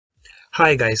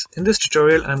Hi guys, in this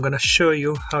tutorial I'm gonna show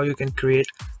you how you can create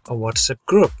a WhatsApp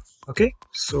group. Okay,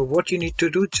 so what you need to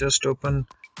do, just open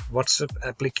WhatsApp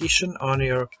application on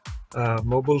your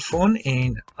mobile phone,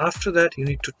 and after that you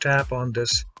need to tap on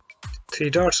this three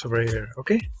dots over here.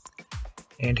 Okay,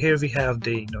 and here we have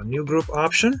the new group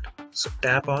option, so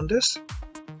tap on this,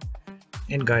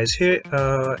 and guys, here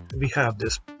we have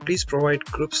this please provide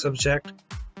group subject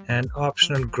and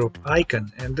optional group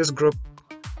icon, and this group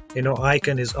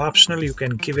icon is optional. You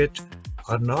can give it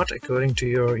or not according to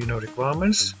your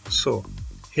requirements. So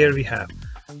here we have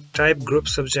type group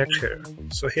subject here.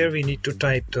 So here we need to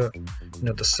type the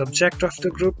the subject of the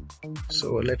group.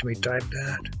 So let me type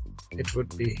that. It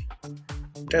would be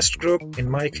test group in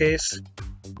my case.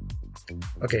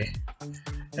 Okay,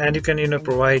 and you can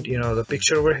provide the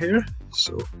picture over here.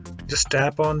 So just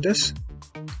tap on this,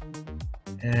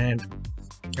 and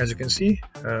as you can see,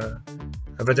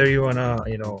 whether you wanna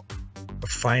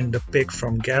find the pic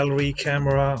from gallery,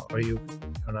 camera, or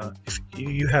if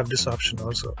you have this option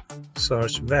also,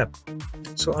 search web.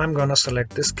 So I'm gonna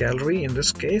select this gallery in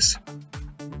this case,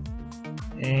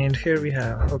 and here we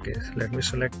have, okay, let me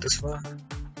select this one,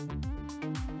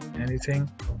 anything.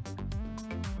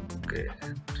 Okay,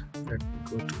 and let me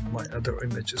go to my other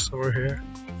images over here.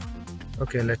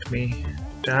 Okay, let me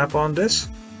tap on this,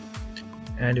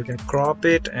 and you can crop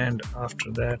it, and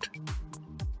after that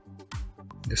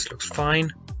this looks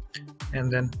fine, and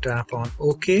then tap on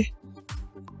OK.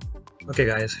 Okay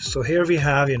guys, so here we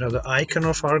have the icon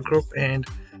of our group, and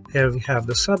here we have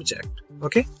the subject.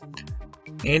 Okay,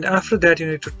 and after that you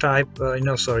need to type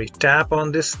tap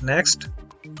on this next.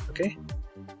 Okay,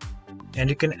 and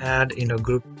you can add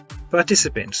group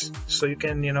participants. So you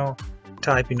can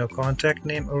type contact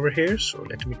name over here. So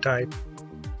let me type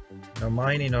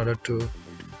mine in order to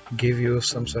give you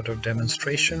some sort of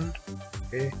demonstration.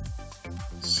 Okay,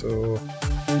 so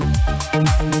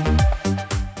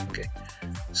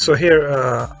so here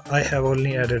I have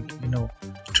only added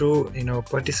two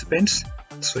participants,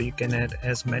 so you can add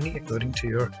as many according to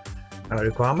your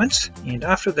requirements. And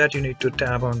after that you need to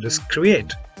tap on this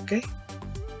create.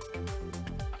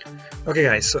 Okay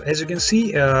guys, so as you can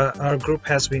see, our group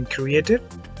has been created.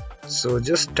 So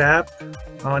just tap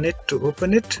on it to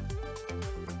open it,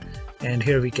 and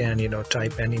here we can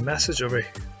type any message over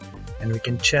here, and we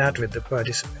can chat with the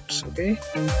participants.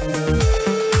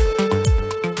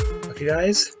 Okay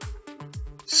guys,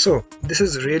 so this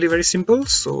is really very simple.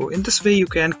 So in this way you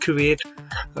can create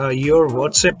your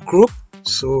WhatsApp group.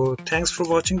 So thanks for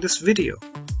watching this video.